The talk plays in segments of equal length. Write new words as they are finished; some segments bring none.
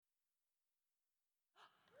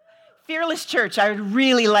Fearless Church, I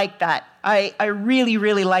really like that. I really,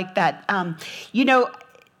 really like that.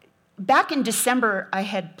 Back in December, I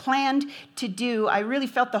had planned I really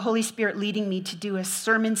felt the Holy Spirit leading me to do a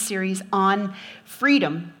sermon series on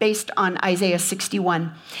freedom based on Isaiah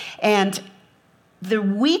 61. And the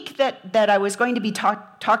week that I was going to be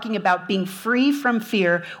talking about being free from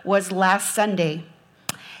fear was last Sunday.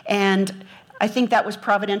 And I think that was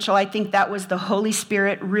providential. I think that was the Holy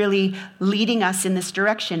Spirit really leading us in this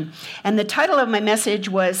direction. And the title of my message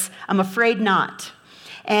was, I'm Afraid Not.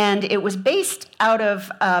 And it was based out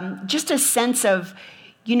of just a sense of,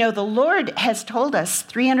 the Lord has told us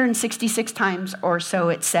 366 times or so,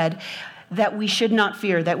 it said, that we should not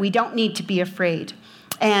fear, that we don't need to be afraid.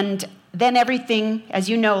 And then everything, as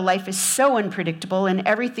you know, life is so unpredictable, and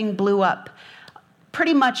everything blew up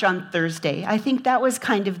pretty much on Thursday. I think that was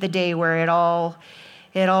kind of the day where it all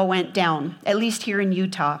went down, at least here in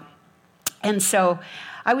Utah. And so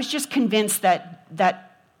I was just convinced that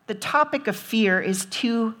the topic of fear is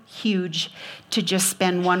too huge to just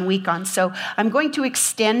spend 1 week on. So I'm going to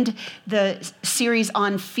extend the series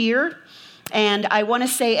on fear. And I want to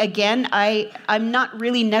say again, I'm not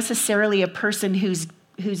really necessarily a person who's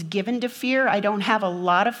given to fear. I don't have a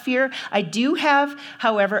lot of fear. I do have,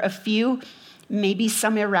 however, a few, maybe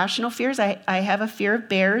some irrational fears. I have a fear of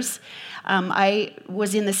bears. I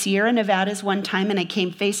was in the Sierra Nevadas one time, and I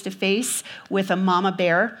came face to face with a mama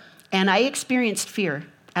bear, and I experienced fear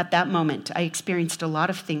at that moment. I experienced a lot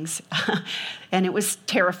of things, and it was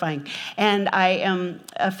terrifying. And I am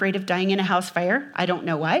afraid of dying in a house fire. I don't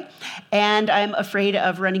know why. And I'm afraid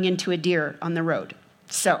of running into a deer on the road.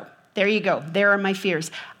 So there you go. There are my fears.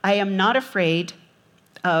 I am not afraid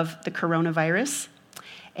of the coronavirus.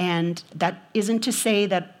 And that isn't to say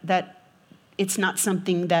that it's not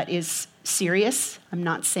something that is serious. I'm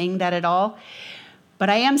not saying that at all. But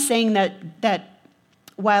I am saying that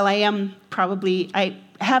while I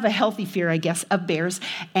have a healthy fear, I guess, of bears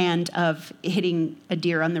and of hitting a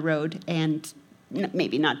deer on the road and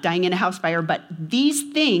maybe not dying in a house fire, but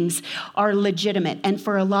these things are legitimate. And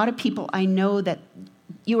for a lot of people, I know that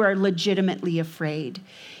you are legitimately afraid.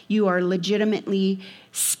 You are legitimately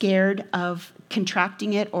scared of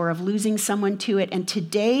contracting it or of losing someone to it. And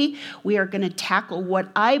today we are going to tackle what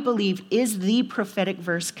I believe is the prophetic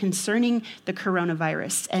verse concerning the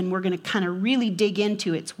coronavirus. And we're going to kind of really dig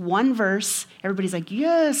into it. It's one verse. Everybody's like,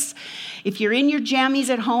 yes. If you're in your jammies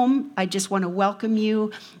at home, I just want to welcome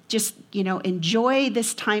you. Just, enjoy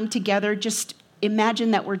this time together. Just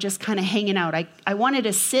imagine that we're just kind of hanging out. I wanted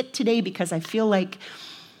to sit today because I feel like,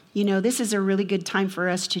 this is a really good time for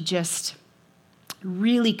us to just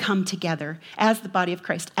really come together as the body of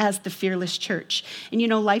Christ, as the fearless church. And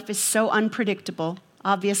life is so unpredictable,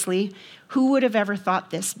 obviously. Who would have ever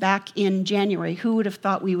thought this back in January? Who would have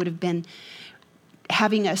thought we would have been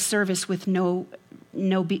having a service with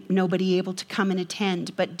nobody able to come and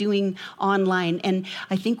attend, but doing online? And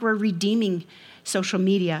I think we're redeeming social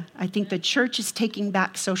media. I think the church is taking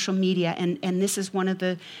back social media, and this is one of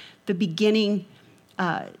the beginning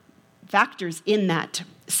factors in that.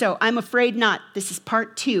 So I'm afraid not. This is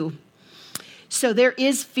part 2. So there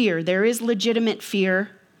is fear. There is legitimate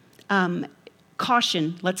fear.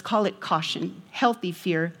 Caution. Let's call it caution. Healthy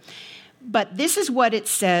fear. But this is what it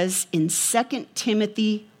says in 2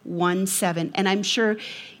 Timothy 1:7. And I'm sure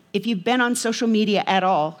if you've been on social media at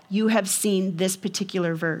all, you have seen this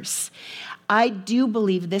particular verse. I do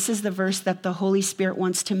believe this is the verse that the Holy Spirit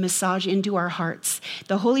wants to massage into our hearts.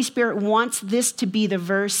 The Holy Spirit wants this to be the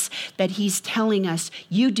verse that he's telling us,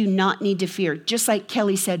 you do not need to fear. Just like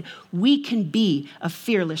Kelly said, we can be a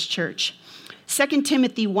fearless church. 2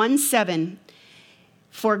 Timothy 1:7,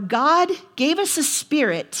 for God gave us a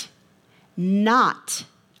spirit not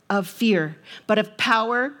of fear, but of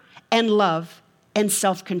power and love and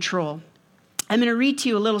self-control. I'm going to read to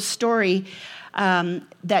you a little story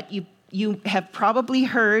that you have probably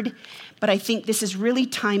heard, but I think this is really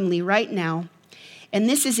timely right now. And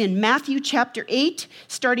this is in Matthew chapter 8,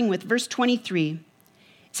 starting with verse 23. It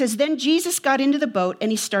says, then Jesus got into the boat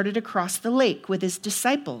and he started across the lake with his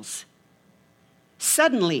disciples.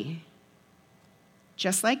 Suddenly,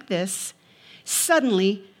 just like this,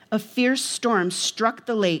 suddenly a fierce storm struck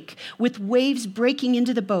the lake with waves breaking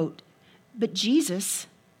into the boat. But Jesus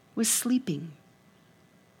was sleeping.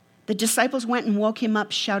 The disciples went and woke him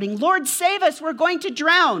up, shouting, Lord, save us, we're going to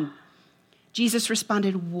drown. Jesus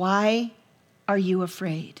responded, why are you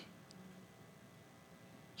afraid?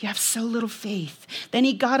 You have so little faith. Then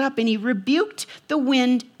he got up and he rebuked the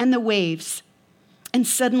wind and the waves. And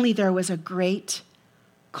suddenly there was a great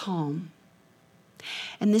calm.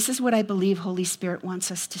 And this is what I believe Holy Spirit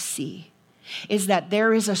wants us to see. is that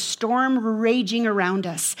there is a storm raging around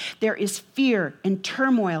us. There is fear and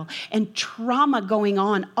turmoil and trauma going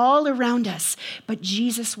on all around us. But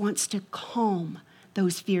Jesus wants to calm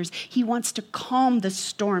those fears. He wants to calm the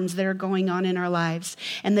storms that are going on in our lives.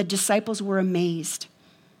 And the disciples were amazed.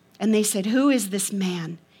 And they said, "Who is this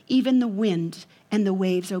man? Even the wind and the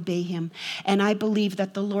waves obey him." And I believe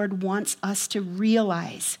that the Lord wants us to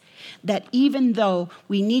realize that even though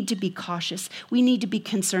we need to be cautious, we need to be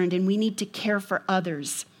concerned, and we need to care for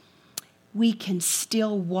others, we can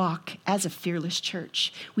still walk as a fearless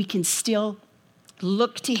church. We can still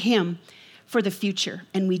look to him for the future,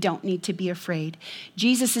 and we don't need to be afraid.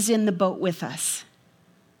 Jesus is in the boat with us.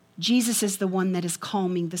 Jesus is the one that is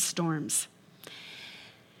calming the storms.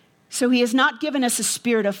 So he has not given us a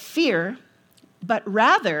spirit of fear, but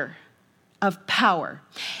rather of power.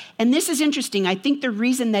 And this is interesting. I think the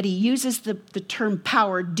reason that he uses the term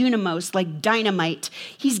power, dunamos, like dynamite,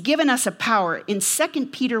 he's given us a power. In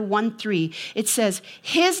 2 Peter 1:3, it says,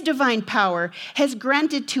 "His divine power has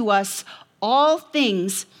granted to us all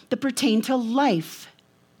things that pertain to life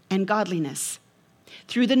and godliness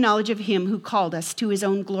through the knowledge of him who called us to his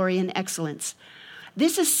own glory and excellence."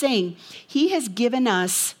 This is saying he has given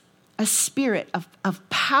us a spirit of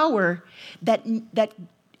power that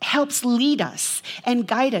helps lead us and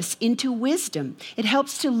guide us into wisdom. It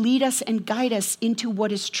helps to lead us and guide us into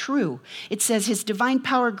what is true. It says his divine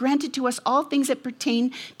power granted to us all things that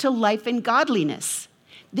pertain to life and godliness.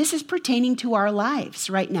 This is pertaining to our lives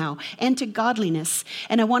right now and to godliness.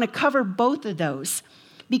 And I want to cover both of those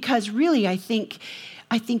because really I think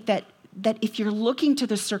that if you're looking to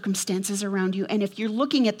the circumstances around you and if you're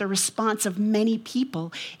looking at the response of many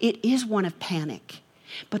people, it is one of panic.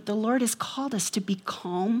 But the Lord has called us to be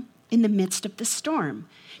calm in the midst of the storm.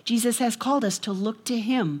 Jesus has called us to look to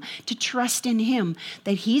him, to trust in him,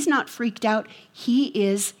 that he's not freaked out. He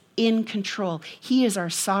is in control. He is our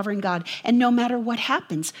sovereign God. And no matter what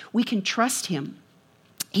happens, we can trust him.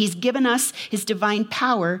 He's given us his divine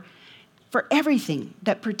power for everything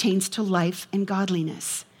that pertains to life and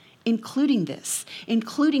godliness, including this,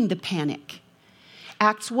 including the panic.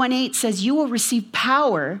 Acts 1:8 says, "You will receive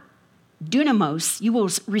power," dunamos, you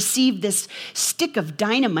will receive this stick of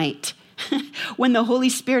dynamite when the Holy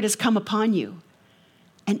Spirit has come upon you.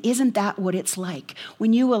 And isn't that what it's like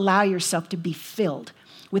when you allow yourself to be filled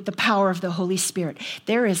with the power of the Holy Spirit?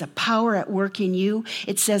 There is a power at work in you.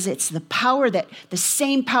 It says it's the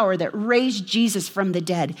same power that raised Jesus from the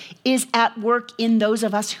dead is at work in those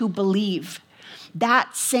of us who believe.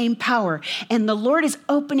 That same power. And the Lord is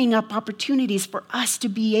opening up opportunities for us to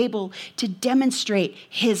be able to demonstrate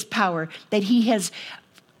his power, that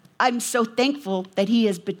I'm so thankful that he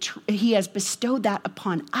has bestowed that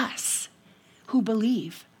upon us who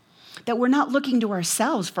believe. That we're not looking to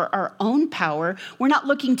ourselves for our own power. We're not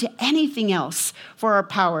looking to anything else for our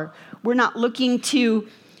power. We're not looking to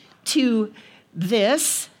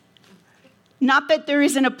this. Not that there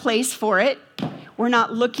isn't a place for it. We're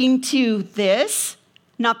not looking to this,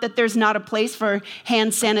 not that there's not a place for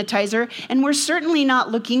hand sanitizer, and we're certainly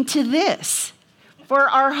not looking to this for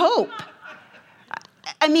our hope.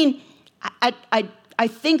 I mean, I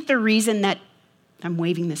think the reason that, I'm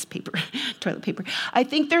waving this paper, toilet paper, I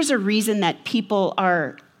think there's a reason that people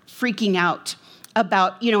are freaking out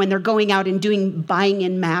about, and they're going out and buying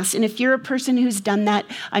en masse. And if you're a person who's done that,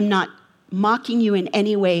 I'm not mocking you in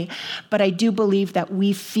any way, but I do believe that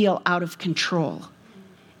we feel out of control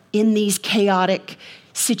in these chaotic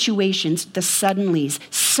situations, the suddenlies.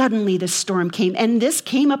 Suddenly the storm came, and this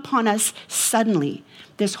came upon us suddenly.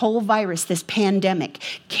 This whole virus, this pandemic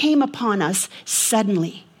came upon us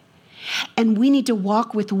suddenly. And we need to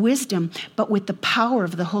walk with wisdom, but with the power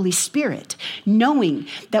of the Holy Spirit, knowing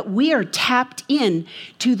that we are tapped in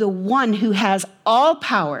to the one who has all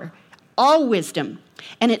power, all wisdom.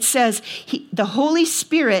 And it says, the Holy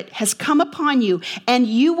Spirit has come upon you, and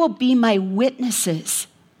you will be my witnesses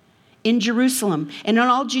in Jerusalem and in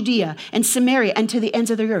all Judea and Samaria and to the ends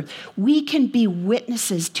of the earth. We can be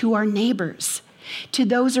witnesses to our neighbors, to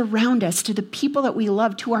those around us, to the people that we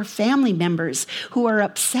love, to our family members who are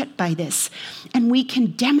upset by this. And we can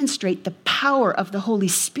demonstrate the power of the Holy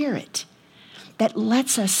Spirit that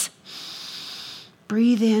lets us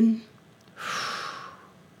breathe in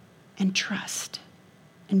and trust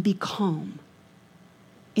and be calm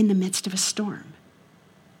in the midst of a storm.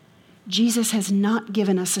 Jesus has not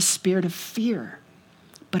given us a spirit of fear,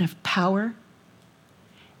 but of power,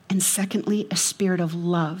 and secondly, a spirit of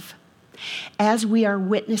love. As we are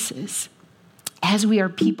witnesses, as we are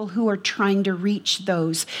people who are trying to reach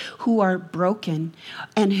those who are broken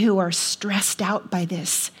and who are stressed out by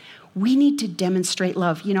this, we need to demonstrate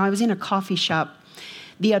love. I was in a coffee shop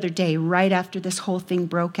the other day, right after this whole thing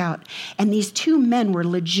broke out. And these two men were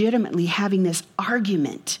legitimately having this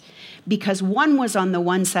argument because one was on the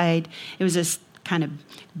one side. It was this kind of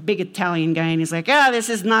big Italian guy, and he's like, this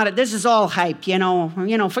is all hype,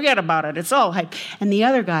 forget about it. It's all hype. And the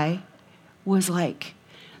other guy was like,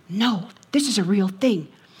 no, this is a real thing.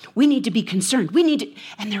 We need to be concerned.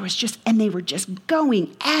 And they were just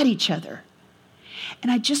going at each other.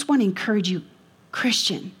 And I just want to encourage you,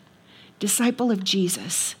 Christian, disciple of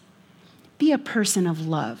Jesus, be a person of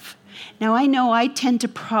love. Now, I know I tend to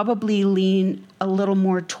probably lean a little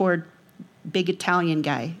more toward big Italian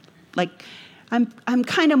guy. Like, I'm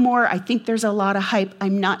kind of more, I think there's a lot of hype.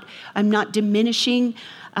 I'm not diminishing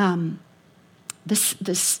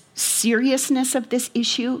the seriousness of this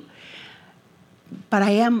issue, but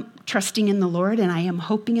I am trusting in the Lord and I am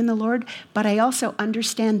hoping in the Lord. But I also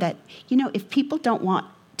understand that, if people don't want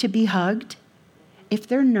to be hugged, if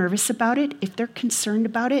they're nervous about it, if they're concerned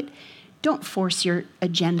about it, don't force your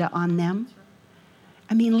agenda on them.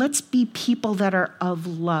 I mean, let's be people that are of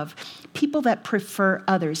love, people that prefer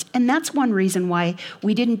others. And that's one reason why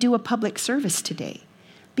we didn't do a public service today,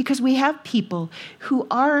 because we have people who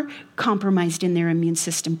are compromised in their immune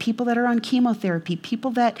system, people that are on chemotherapy,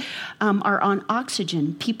 people that are on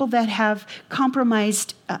oxygen, people that have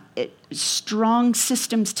compromised strong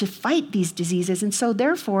systems to fight these diseases. And so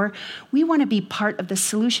therefore, we want to be part of the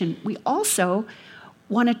solution. We also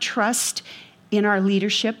want to trust in our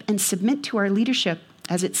leadership and submit to our leadership,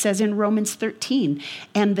 as it says in Romans 13.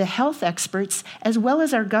 And the health experts, as well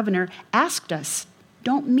as our governor, asked us,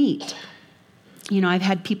 don't meet. I've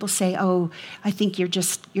had people say, I think you're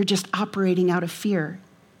just operating out of fear.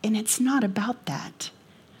 And it's not about that.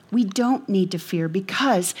 We don't need to fear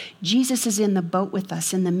because Jesus is in the boat with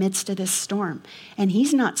us in the midst of this storm. And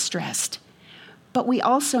he's not stressed. But we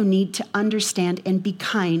also need to understand and be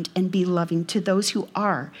kind and be loving to those who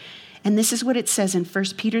are. And this is what it says in 1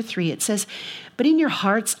 Peter 3. It says, but in your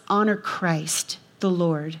hearts honor Christ, the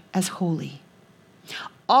Lord, as holy,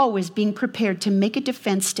 always being prepared to make a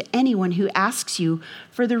defense to anyone who asks you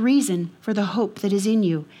for the reason for the hope that is in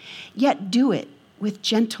you. Yet do it with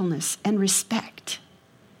gentleness and respect.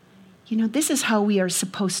 This is how we are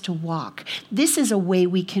supposed to walk. This is a way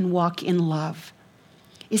we can walk in love,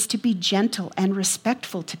 is to be gentle and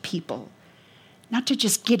respectful to people. Not to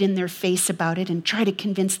just get in their face about it and try to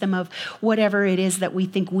convince them of whatever it is that we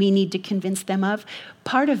think we need to convince them of.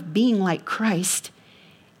 Part of being like Christ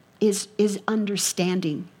is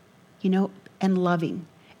understanding, and loving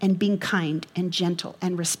and being kind and gentle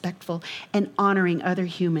and respectful and honoring other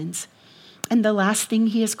humans. And the last thing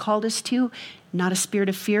he has called us to, not a spirit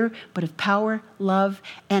of fear, but of power, love,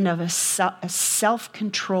 and of a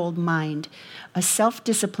self-controlled mind, a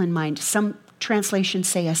self-disciplined mind. Some translations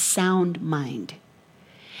say a sound mind.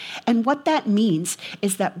 And what that means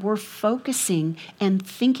is that we're focusing and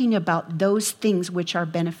thinking about those things which are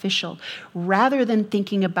beneficial rather than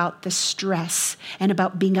thinking about the stress and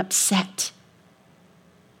about being upset.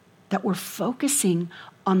 That we're focusing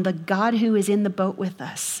on the God who is in the boat with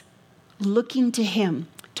us, looking to him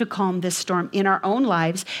to calm this storm in our own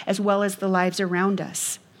lives as well as the lives around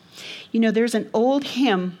us. There's an old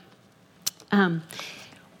hymn.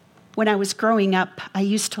 When I was growing up, I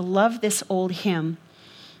used to love this old hymn.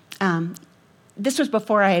 This was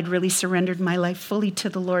before I had really surrendered my life fully to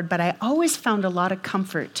the Lord, but I always found a lot of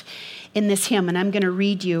comfort in this hymn, and I'm going to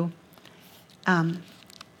read you.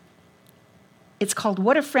 It's called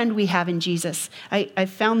What a Friend We Have in Jesus. I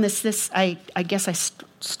found this I guess I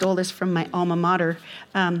stole this from my alma mater,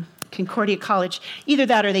 Concordia College. Either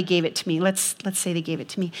that or they gave it to me. Let's say they gave it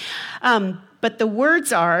to me. But the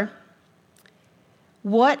words are,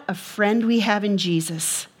 what a friend we have in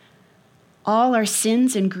Jesus, all our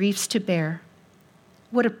sins and griefs to bear.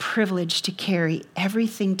 What a privilege to carry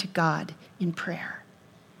everything to God in prayer.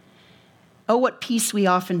 Oh, what peace we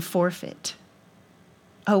often forfeit.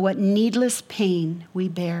 Oh, what needless pain we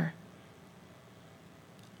bear.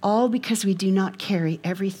 All because we do not carry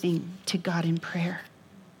everything to God in prayer.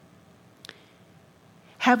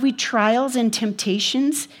 Have we trials and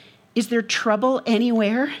temptations? Is there trouble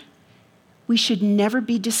anywhere? We should never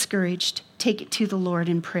be discouraged. Take it to the Lord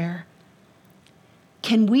in prayer.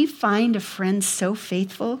 Can we find a friend so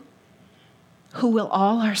faithful who will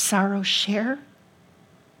all our sorrows share?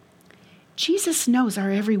 Jesus knows our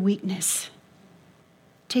every weakness.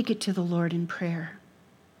 Take it to the Lord in prayer.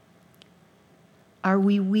 Are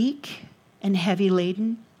we weak and heavy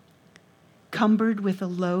laden, cumbered with a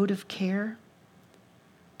load of care?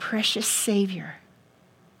 Precious Savior,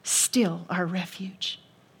 still our refuge.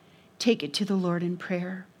 Take it to the Lord in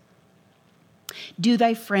prayer. Do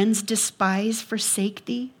thy friends despise, forsake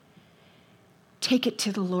thee? Take it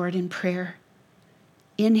to the Lord in prayer.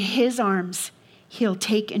 In his arms, he'll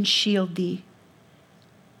take and shield thee.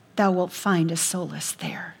 Thou wilt find a solace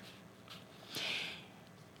there.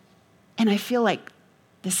 And I feel like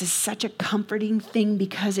this is such a comforting thing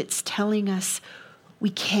because it's telling us we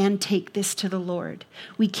can take this to the Lord.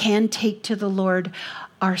 We can take to the Lord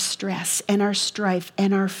our stress and our strife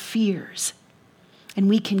and our fears. And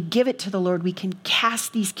we can give it to the Lord. We can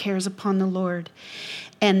cast these cares upon the Lord.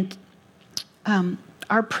 And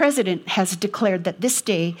our president has declared that this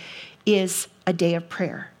day is a day of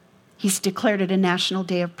prayer. He's declared it a national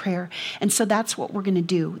day of prayer. And so that's what we're going to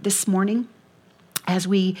do this morning. As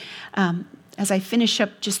I finish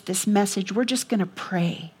up just this message, we're just going to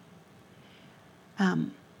pray.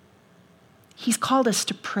 He's called us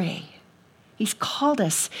to pray. He's called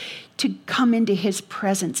us to come into his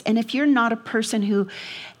presence. And if you're not a person who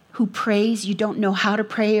prays, you don't know how to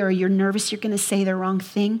pray, or you're nervous you're going to say the wrong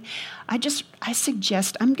thing, I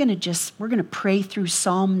suggest we're going to pray through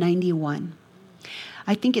Psalm 91.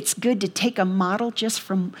 I think it's good to take a model just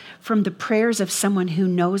from the prayers of someone who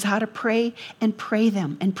knows how to pray and pray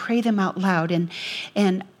them out loud.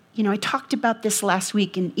 And I talked about this last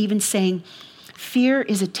week, and even saying, fear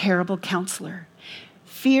is a terrible counselor.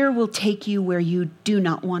 Fear will take you where you do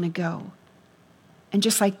not want to go. And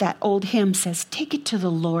just like that old hymn says, take it to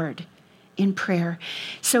the Lord in prayer.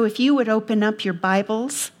 So if you would open up your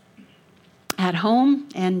Bibles at home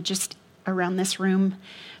and just around this room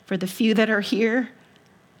for the few that are here,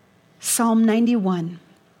 Psalm 91.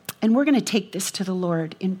 And we're going to take this to the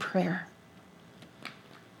Lord in prayer.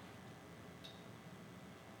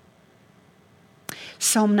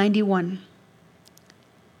 Psalm 91.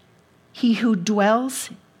 He who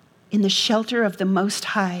dwells in the shelter of the Most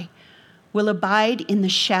High will abide in the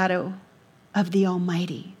shadow of the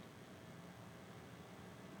Almighty.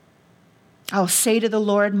 I'll say to the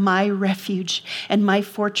Lord, my refuge and my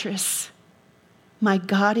fortress, my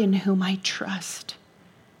God in whom I trust.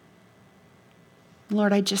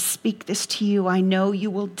 Lord, I just speak this to you. I know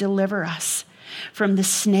you will deliver us from the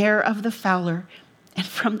snare of the fowler and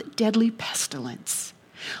from the deadly pestilence.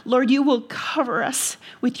 Lord, you will cover us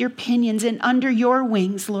with your pinions, and under your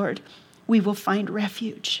wings, Lord, we will find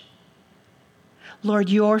refuge. Lord,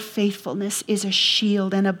 your faithfulness is a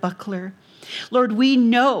shield and a buckler. Lord, we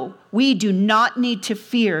know we do not need to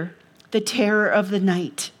fear the terror of the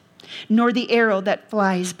night, nor the arrow that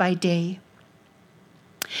flies by day.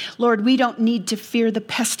 Lord, we don't need to fear the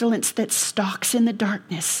pestilence that stalks in the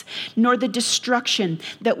darkness, nor the destruction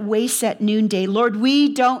that wastes at noonday. Lord,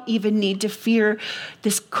 we don't even need to fear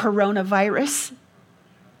this coronavirus.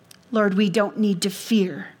 Lord, we don't need to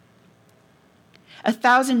fear.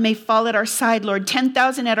 1,000 may fall at our side, Lord,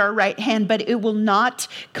 10,000 at our right hand, but it will not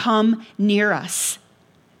come near us.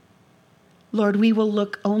 Lord, we will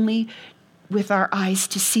look only with our eyes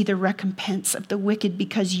to see the recompense of the wicked,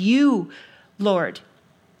 because you, Lord,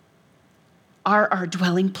 are our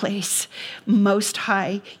dwelling place, Most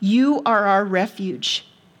High. You are our refuge.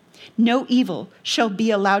 No evil shall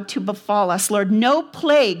be allowed to befall us, Lord. No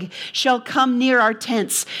plague shall come near our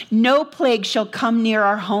tents. No plague shall come near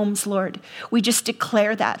our homes, Lord. We just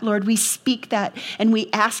declare that, Lord. We speak that, and we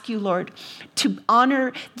ask you, Lord, to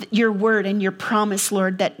honor your word and your promise,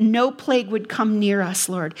 Lord, that no plague would come near us,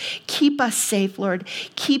 Lord. Keep us safe, Lord.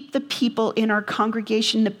 Keep the people in our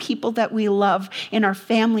congregation, the people that we love, in our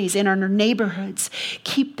families, in our neighborhoods.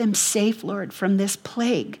 Keep them safe, Lord, from this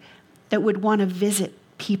plague that would want to visit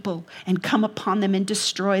people and come upon them and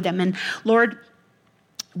destroy them. And Lord,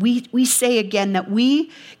 we say again that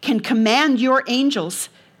we can command your angels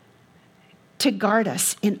to guard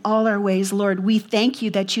us in all our ways. Lord, we thank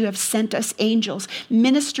you that you have sent us angels,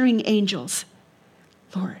 ministering angels.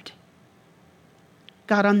 Lord,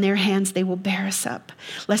 God, on their hands they will bear us up,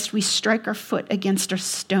 lest we strike our foot against a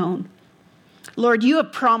stone. Lord, you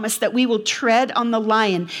have promised that we will tread on the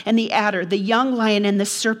lion and the adder, the young lion and the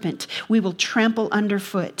serpent. We will trample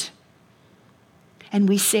underfoot. And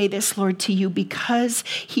we say this, Lord, to you, because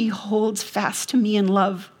he holds fast to me in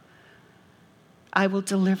love. I will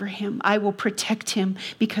deliver him. I will protect him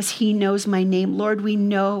because he knows my name. Lord, we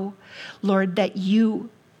know, Lord, that you,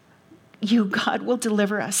 God, will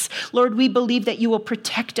deliver us. Lord, we believe that you will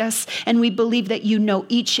protect us, and we believe that you know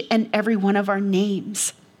each and every one of our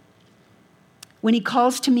names. When he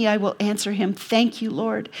calls to me, I will answer him. Thank you,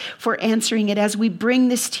 Lord, for answering it. As we bring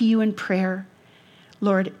this to you in prayer,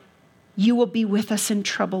 Lord, you will be with us in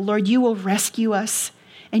trouble. Lord, you will rescue us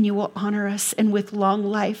and you will honor us. And with long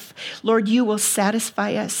life, Lord, you will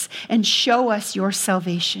satisfy us and show us your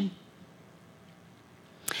salvation.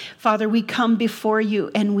 Father, we come before you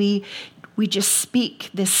and we we just speak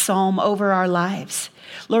this psalm over our lives.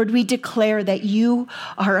 Lord, we declare that you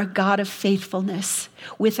are a God of faithfulness.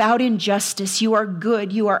 Without injustice, you are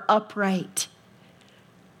good, you are upright.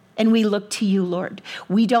 And we look to you, Lord.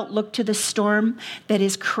 We don't look to the storm that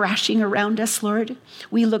is crashing around us, Lord.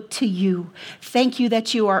 We look to you. Thank you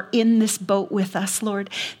that you are in this boat with us,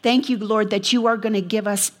 Lord. Thank you, Lord, that you are going to give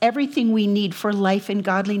us everything we need for life and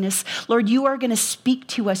godliness. Lord, you are going to speak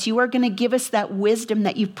to us. You are going to give us that wisdom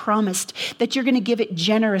that you've promised, that you're going to give it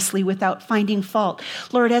generously without finding fault.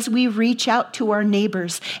 Lord, as we reach out to our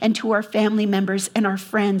neighbors and to our family members and our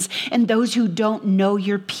friends and those who don't know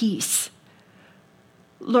your peace,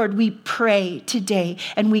 Lord, we pray today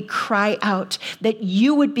and we cry out that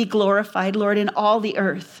you would be glorified, Lord, in all the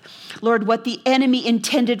earth. Lord, what the enemy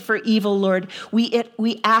intended for evil, Lord,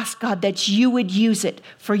 we ask, God, that you would use it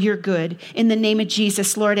for your good. In the name of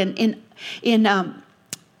Jesus, Lord, and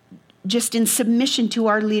just in submission to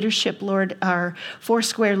our leadership, Lord, our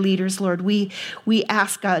Foursquare leaders, Lord, we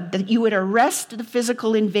ask, God, that you would arrest the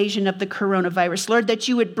physical invasion of the coronavirus. Lord, that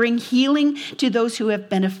you would bring healing to those who have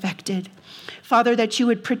been affected. Father, that you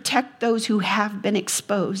would protect those who have been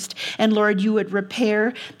exposed. And Lord, you would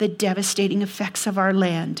repair the devastating effects of our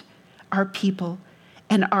land, our people,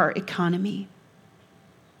 and our economy.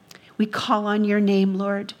 We call on your name,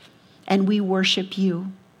 Lord, and we worship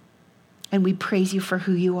you. And we praise you for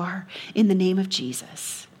who you are. In the name of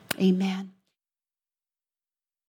Jesus, amen.